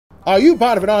Are you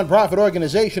part of a nonprofit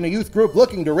organization or youth group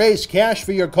looking to raise cash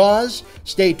for your cause?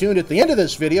 Stay tuned at the end of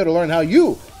this video to learn how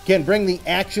you can bring the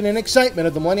action and excitement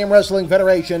of the Millennium Wrestling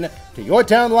Federation to your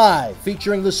town live,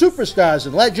 featuring the superstars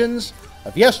and legends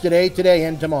of yesterday, today,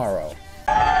 and tomorrow.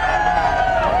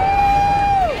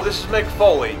 This is Mick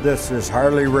Foley. This is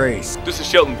Harley Race. This is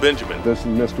Shelton Benjamin. This is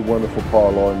Mr. Wonderful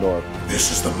Paul Orndorff.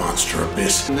 This is the Monster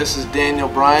Abyss. And this is Daniel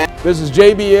Bryan. This is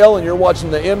JBL, and you're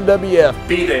watching the MWF.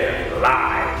 Be there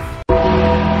live.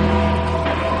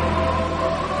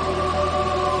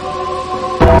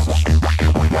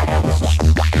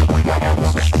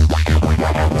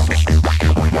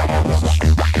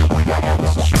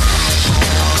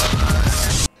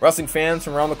 Wrestling fans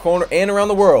from around the corner and around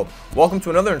the world, welcome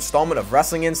to another installment of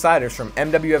Wrestling Insiders from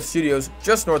MWF Studios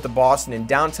just north of Boston in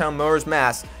downtown Melrose,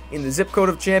 Mass. in the zip code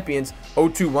of champions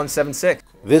 02176.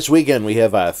 This weekend we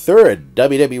have our third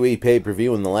WWE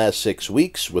pay-per-view in the last 6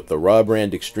 weeks with the Raw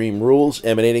brand Extreme Rules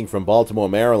emanating from Baltimore,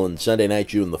 Maryland, Sunday night,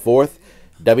 June the 4th.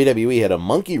 WWE had a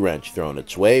monkey wrench thrown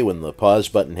its way when the pause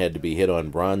button had to be hit on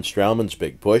Braun Strowman's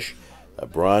big push.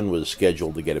 Braun was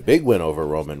scheduled to get a big win over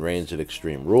Roman Reigns at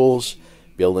Extreme Rules,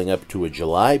 building up to a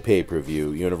July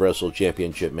pay-per-view Universal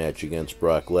Championship match against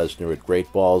Brock Lesnar at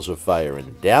Great Balls of Fire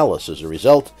in Dallas. As a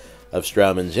result of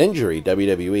Strowman's injury,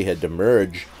 WWE had to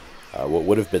merge what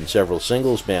would have been several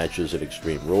singles matches at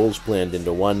Extreme Rules planned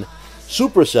into one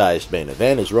supersized main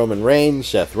event as Roman Reigns,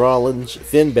 Seth Rollins,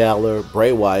 Finn Balor,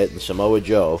 Bray Wyatt, and Samoa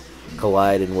Joe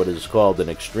collide in what is called an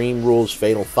Extreme Rules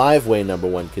Fatal 5-Way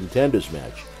 #1 Contenders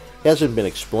match. It hasn't been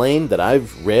explained that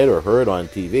I've read or heard on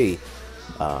TV,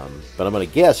 but I'm going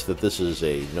to guess that this is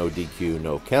a no DQ,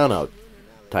 no countout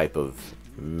type of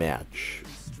match.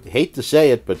 I hate to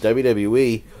say it, but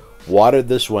WWE watered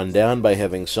this one down by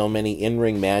having so many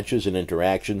in-ring matches and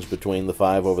interactions between the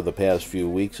five over the past few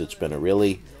weeks. It's been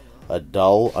a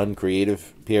dull,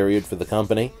 uncreative period for the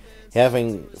company.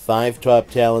 Having five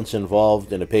top talents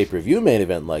involved in a pay-per-view main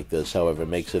event like this, however,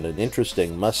 makes it an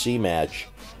interesting must-see match.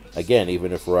 Again,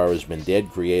 even if Raw has been dead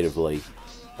creatively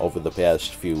over the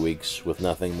past few weeks with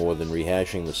nothing more than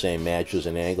rehashing the same matches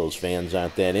and angles fans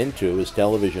aren't that into, as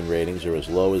television ratings are as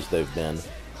low as they've been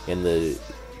in the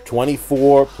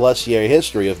 24-plus year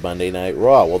history of Monday Night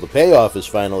Raw. Well, the payoff is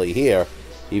finally here,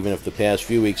 even if the past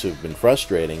few weeks have been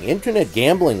frustrating. Internet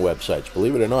gambling websites,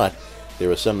 believe it or not,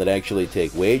 there are some that actually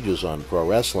take wagers on pro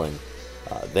wrestling.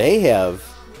 They have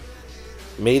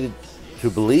made it to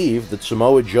believe that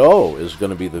Samoa Joe is going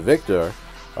to be the victor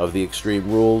of the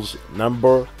Extreme Rules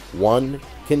 #1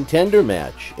 contender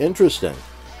match. Interesting.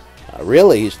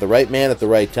 Really, he's the right man at the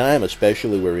right time,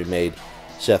 especially where he made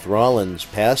Seth Rollins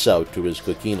pass out to his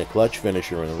Coquina clutch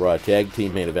finisher in the Raw Tag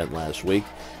Team main event last week.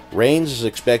 Reigns is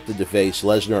expected to face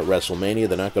Lesnar at WrestleMania.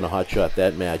 They're not going to hotshot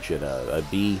that match at a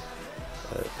B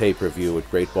pay-per-view at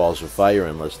Great Balls of Fire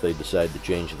unless they decide to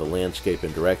change the landscape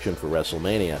and direction for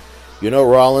WrestleMania. You know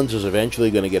Rollins is eventually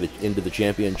going to get into the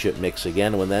championship mix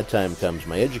again. When that time comes,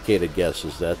 my educated guess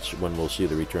is that's when we'll see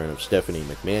the return of Stephanie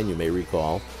McMahon. You may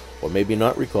recall, or maybe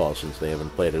not recall since they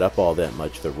haven't played it up all that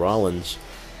much, that Rollins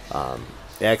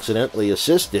accidentally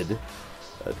assisted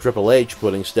Triple H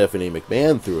putting Stephanie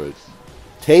McMahon through a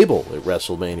table at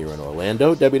WrestleMania in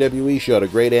Orlando. WWE showed a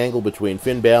great angle between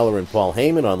Finn Balor and Paul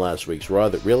Heyman on last week's Raw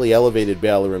that really elevated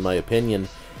Balor, in my opinion,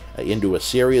 into a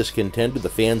serious contender. The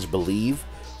fans believe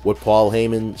what Paul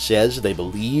Heyman says. They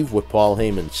believe what Paul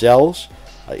Heyman sells.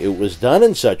 It was done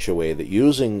in such a way that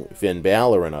using Finn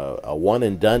Balor in a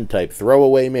one-and-done type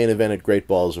throwaway main event at Great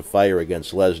Balls of Fire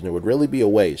against Lesnar would really be a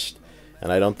waste.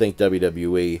 And I don't think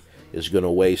WWE is going to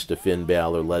waste a Finn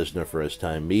Balor-Lesnar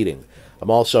first-time meeting. I'm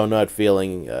also not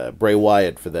feeling Bray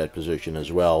Wyatt for that position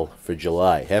as well for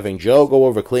July. Having Joe go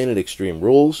over clean at Extreme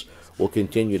Rules will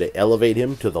continue to elevate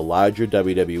him to the larger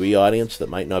WWE audience that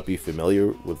might not be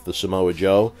familiar with the Samoa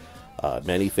Joe.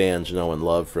 Many fans know and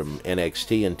love from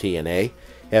NXT and TNA.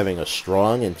 Having a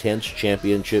strong, intense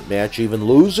championship match, even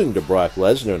losing to Brock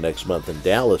Lesnar next month in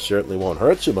Dallas, certainly won't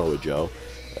hurt Samoa Joe.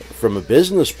 From a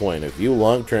business point of view,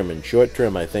 long-term and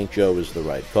short-term, I think Joe is the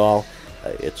right call.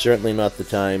 It's certainly not the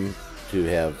time to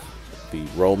have the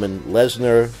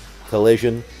Roman-Lesnar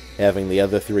collision. Having the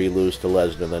other three lose to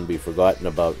Lesnar and then be forgotten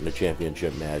about in a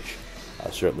championship match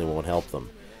certainly won't help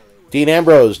them. Dean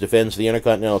Ambrose defends the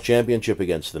Intercontinental Championship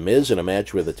against The Miz in a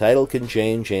match where the title can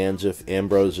change hands if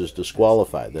Ambrose is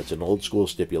disqualified. That's an old-school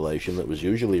stipulation that was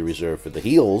usually reserved for the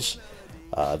heels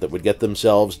that would get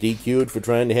themselves DQ'd for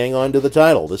trying to hang on to the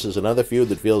title. This is another feud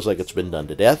that feels like it's been done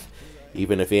to death,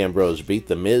 even if Ambrose beat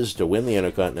The Miz to win the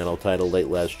Intercontinental title late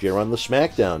last year on the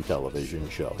SmackDown television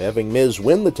show. Having Miz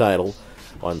win the title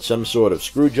on some sort of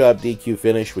screwjob DQ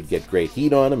finish would get great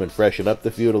heat on him and freshen up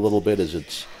the feud a little bit, as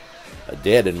it's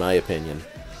dead, in my opinion.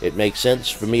 It makes sense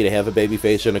for me to have a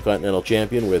babyface Intercontinental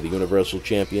Champion where the Universal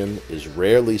Champion is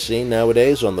rarely seen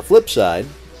nowadays. On the flip side,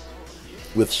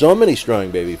 with so many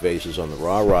strong babyfaces on the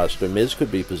Raw roster, Miz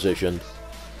could be positioned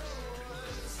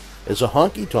as a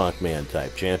honky-tonk man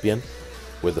type champion,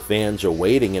 where the fans are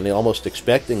waiting and almost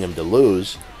expecting him to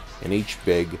lose in each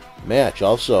big match.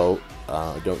 Also,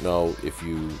 I don't know if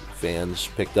you fans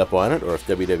picked up on it or if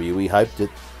WWE hyped it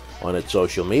on its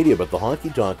social media, but the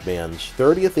Honky Tonk Man's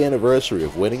 30th anniversary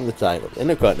of winning the title,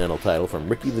 Intercontinental title, from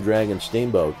Ricky the Dragon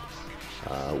Steamboat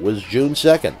was June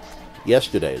 2nd,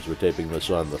 yesterday, as we're taping this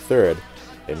on the 3rd.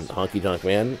 And Honky Tonk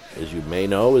Man, as you may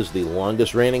know, is the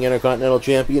longest reigning Intercontinental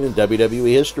Champion in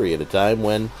WWE history, at a time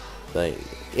when the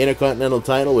Intercontinental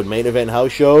title would main event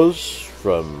house shows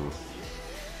from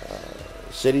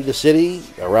city to city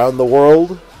around the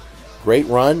world. Great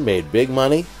run, made big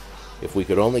money. If we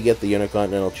could only get the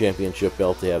Intercontinental Championship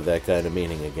belt to have that kind of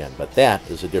meaning again. But that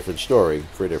is a different story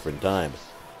for a different time.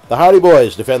 The Hardy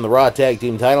Boys defend the Raw Tag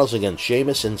Team titles against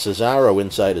Sheamus and Cesaro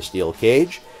inside a steel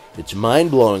cage. It's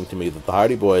mind-blowing to me that the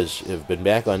Hardy Boys have been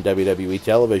back on WWE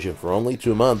television for only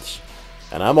 2 months,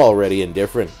 and I'm already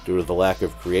indifferent due to the lack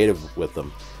of creative with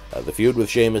them. The feud with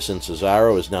Sheamus and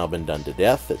Cesaro has now been done to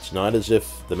death. It's not as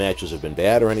if the matches have been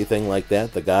bad or anything like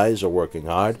that. The guys are working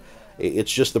hard.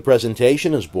 It's just the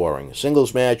presentation is boring.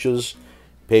 Singles matches,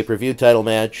 pay-per-view title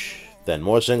match, then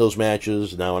more singles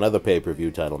matches, now another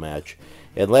pay-per-view title match.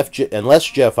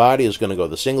 Unless Jeff Hardy is going to go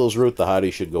the singles route, the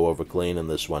Hardys should go over clean in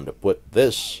this one to put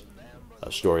this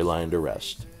storyline to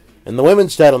rest. In the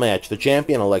women's title match, the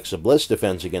champion Alexa Bliss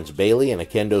defends against Bayley in a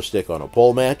kendo stick on a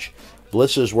pole match.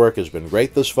 Bliss's work has been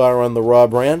great thus far on the Raw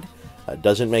brand.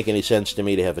 Doesn't make any sense to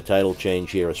me to have a title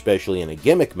change here, especially in a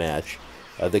gimmick match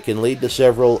that can lead to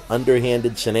several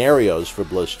underhanded scenarios for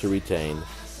Bliss to retain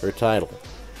her title.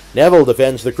 Neville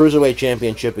defends the Cruiserweight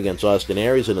Championship against Austin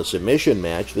Aries in a submission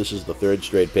match. This is the 3rd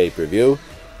straight pay-per-view.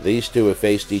 These two have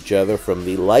faced each other from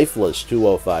the lifeless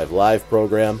 205 Live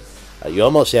program. You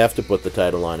almost have to put the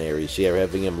title on Aries here.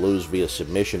 Having him lose via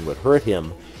submission would hurt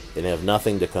him and have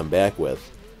nothing to come back with.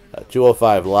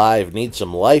 205 Live needs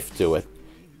some life to it,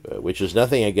 which is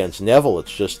nothing against Neville.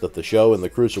 It's just that the show and the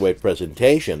Cruiserweight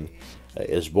presentation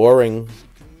is boring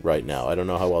right now. I don't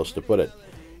know how else to put it.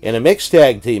 In a mixed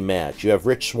tag team match, you have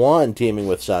Rich Swann teaming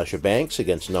with Sasha Banks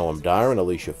against Noam Dar and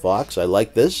Alicia Fox. I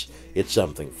like this. It's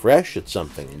something fresh, it's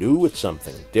something new, it's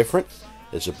something different,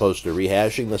 as opposed to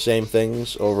rehashing the same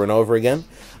things over and over again.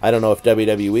 I don't know if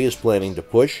WWE is planning to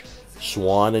push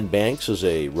Swann and Banks as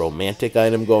a romantic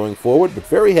item going forward, but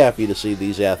very happy to see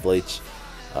these athletes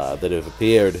that have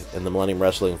appeared in the Millennium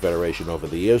Wrestling Federation over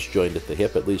the years joined at the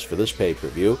hip, at least for this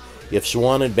pay-per-view. If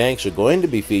Swann and Banks are going to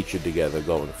be featured together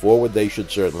going forward, they should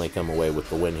certainly come away with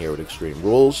the win here at Extreme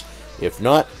Rules. If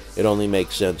not, it only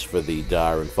makes sense for the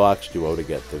Dar and Fox duo to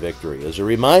get the victory. As a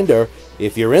reminder,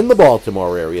 if you're in the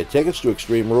Baltimore area, tickets to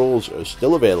Extreme Rules are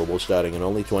still available starting at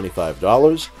only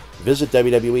 $25. Visit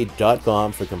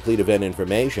WWE.com for complete event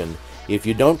information. If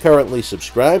you don't currently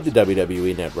subscribe to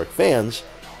WWE Network fans,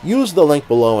 use the link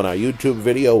below in our YouTube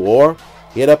video or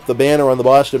hit up the banner on the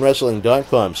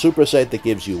BostonWrestling.com super site that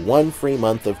gives you 1 free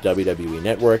month of WWE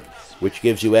Network, which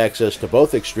gives you access to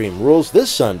both Extreme Rules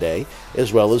this Sunday,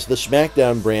 as well as the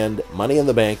SmackDown brand Money in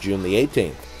the Bank June the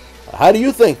 18th. How do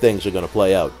you think things are going to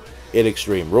play out at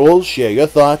Extreme Rules? Share your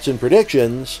thoughts and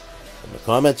predictions in the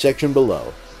comment section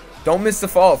below. Don't miss the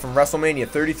fallout from WrestleMania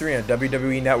 33 on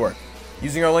WWE Network.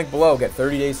 Using our link below, get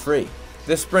 30 days free.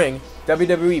 This spring,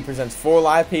 WWE presents 4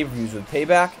 live pay-per-views with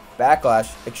Payback,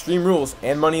 Backlash, Extreme Rules,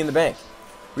 and Money in the Bank.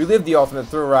 Relive the ultimate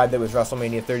thrill ride that was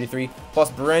WrestleMania 33,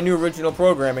 plus brand new original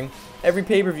programming, every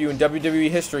pay-per-view in WWE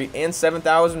history, and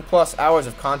 7,000 plus hours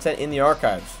of content in the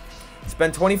archives.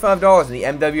 Spend $25 in the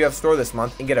MWF store this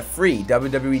month and get a free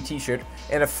WWE t-shirt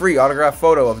and a free autographed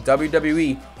photo of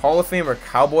WWE Hall of Famer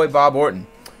Cowboy Bob Orton.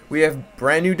 We have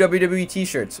brand new WWE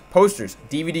t-shirts, posters,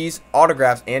 DVDs,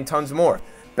 autographs, and tons more.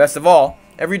 Best of all,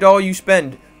 every dollar you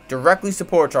spend directly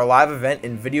supports our live event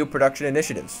and video production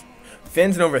initiatives.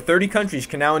 Fans in over 30 countries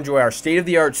can now enjoy our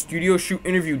state-of-the-art studio shoot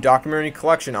interview documentary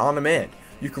collection on demand.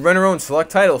 You can rent our own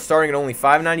select titles starting at only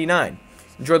 $5.99.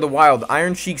 Enjoy the wild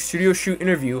Iron Sheik studio shoot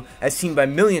interview as seen by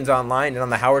millions online and on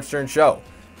The Howard Stern Show.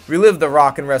 Relive the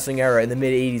rock and wrestling era in the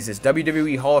mid-'80s as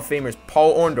WWE Hall of Famers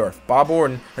Paul Orndorff, Bob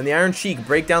Orton, and the Iron Sheik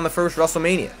break down the first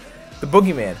WrestleMania. The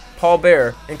Boogeyman, Paul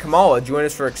Bearer, and Kamala join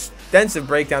us for extensive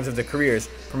breakdowns of their careers,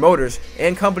 promoters,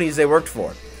 and companies they worked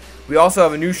for. We also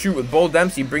have a new shoot with Bull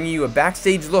Dempsey bringing you a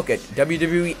backstage look at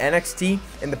WWE NXT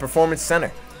and the Performance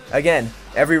Center. Again,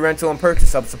 every rental and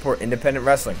purchase helps support independent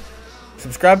wrestling.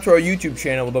 Subscribe to our YouTube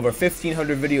channel with over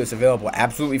 1,500 videos available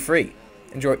absolutely free.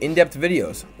 Enjoy in-depth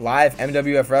videos, live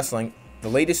MWF wrestling, the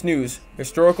latest news,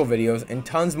 historical videos, and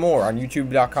tons more on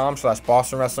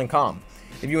youtube.com/BostonWrestlingCom.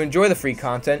 If you enjoy the free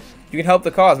content, you can help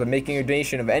the cause by making a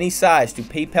donation of any size to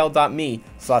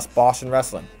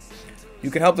paypal.me/BostonWrestling. You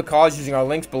can help the cause using our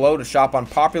links below to shop on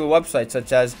popular websites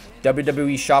such as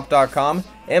WWE Shop.com,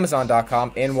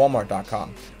 Amazon.com, and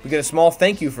Walmart.com. We get a small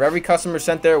thank you for every customer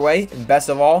sent their way, and best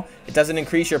of all, it doesn't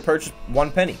increase your purchase 1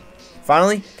 penny.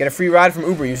 Finally, get a free ride from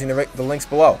Uber using the links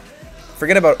below.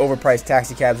 Forget about overpriced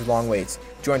taxi cabs with long waits.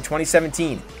 Join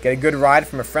 2017. Get a good ride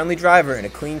from a friendly driver in a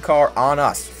clean car on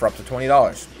us for up to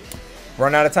 $20. We're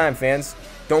running out of time, fans.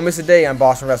 Don't miss a day on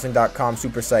BostonWrestling.com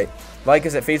super site. Like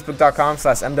us at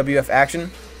Facebook.com/MWFAction.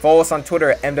 Follow us on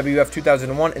Twitter at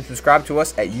MWF2001 and subscribe to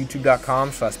us at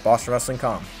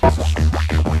YouTube.com/BostonWrestlingCom.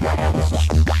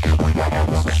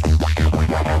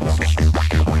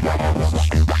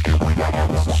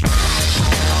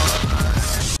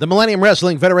 The Millennium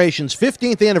Wrestling Federation's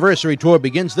 15th anniversary tour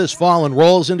begins this fall and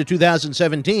rolls into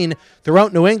 2017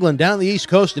 throughout New England, down the East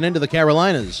Coast, and into the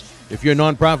Carolinas. If your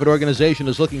nonprofit organization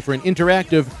is looking for an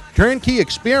interactive, turnkey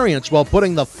experience while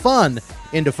putting the fun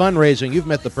into fundraising, you've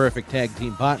met the perfect tag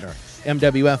team partner.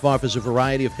 MWF offers a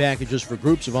variety of packages for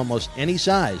groups of almost any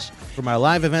size, from our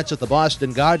live events at the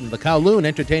Boston Garden, the Kowloon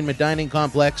Entertainment Dining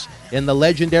Complex, and the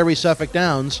legendary Suffolk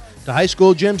Downs, to high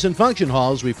school gyms and function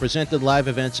halls. We've presented live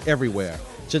events everywhere.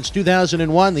 Since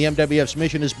 2001, the MWF's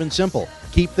mission has been simple: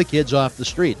 keep the kids off the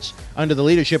streets. Under the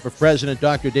leadership of President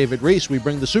Dr. David Reese, we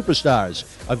bring the superstars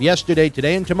of yesterday,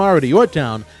 today, and tomorrow to your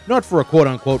town, not for a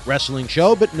quote-unquote wrestling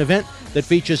show, but an event that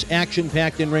features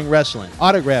action-packed in-ring wrestling,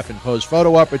 autograph and pose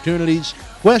photo opportunities,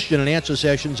 question and answer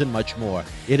sessions, and much more.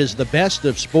 It is the best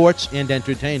of sports and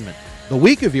entertainment. The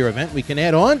week of your event, we can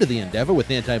add on to the endeavor with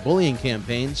anti-bullying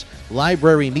campaigns,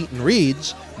 library meet and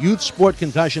reads, youth sport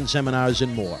concussion seminars,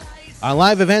 and more. Our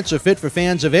live events are fit for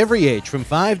fans of every age, from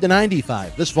 5 to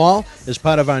 95. This fall, as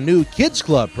part of our new Kids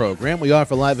Club program, we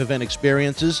offer live event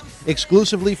experiences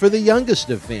exclusively for the youngest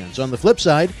of fans. On the flip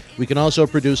side, we can also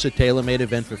produce a tailor-made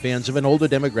event for fans of an older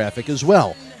demographic as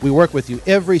well. We work with you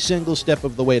every single step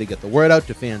of the way to get the word out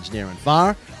to fans near and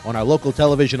far, on our local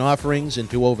television offerings, and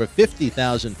to over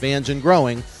 50,000 fans and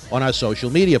growing on our social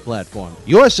media platform.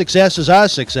 Your success is our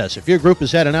success. If your group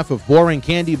has had enough of boring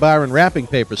candy bar and wrapping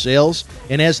paper sales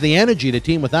and has the energy to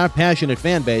team with our passionate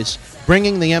fan base,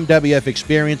 bringing the MWF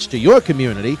experience to your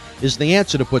community is the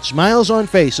answer to put smiles on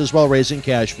faces while raising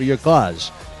cash for your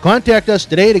cause. Contact us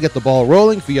today to get the ball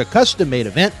rolling for your custom-made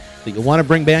event that you'll want to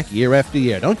bring back year after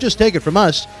year. Don't just take it from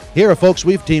us. Here are folks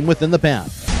we've teamed with in the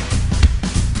past.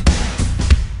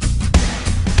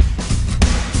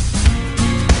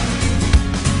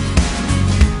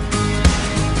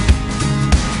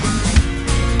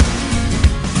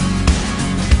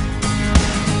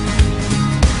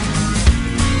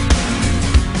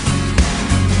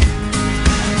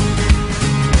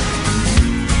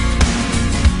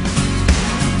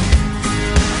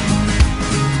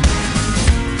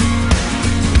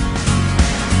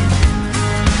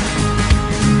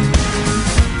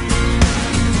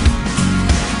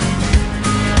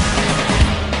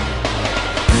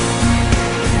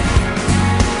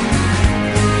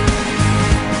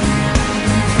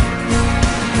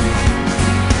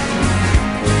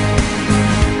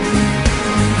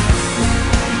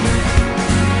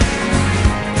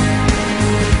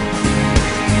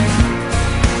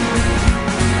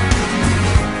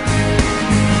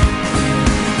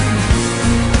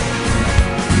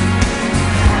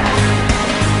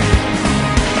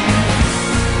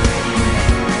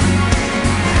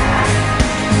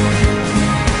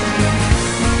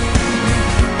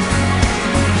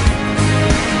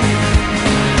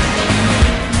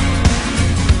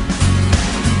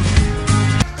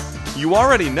 You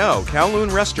already know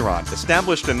Kowloon Restaurant,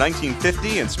 established in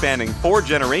 1950 and spanning 4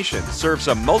 generations, serves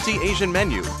a multi-Asian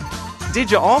menu.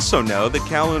 Did you also know that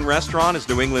Kowloon Restaurant is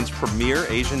New England's premier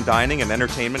Asian dining and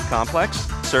entertainment complex,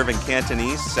 serving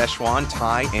Cantonese, Szechuan,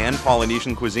 Thai, and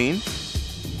Polynesian cuisine?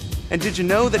 And did you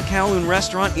know that Kowloon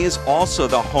Restaurant is also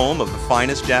the home of the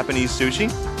finest Japanese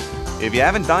sushi? If you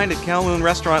haven't dined at Kowloon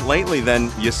Restaurant lately, then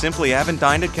you simply haven't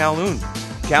dined at Kowloon.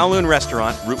 Kowloon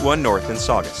Restaurant, Route 1 North in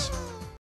Saugus.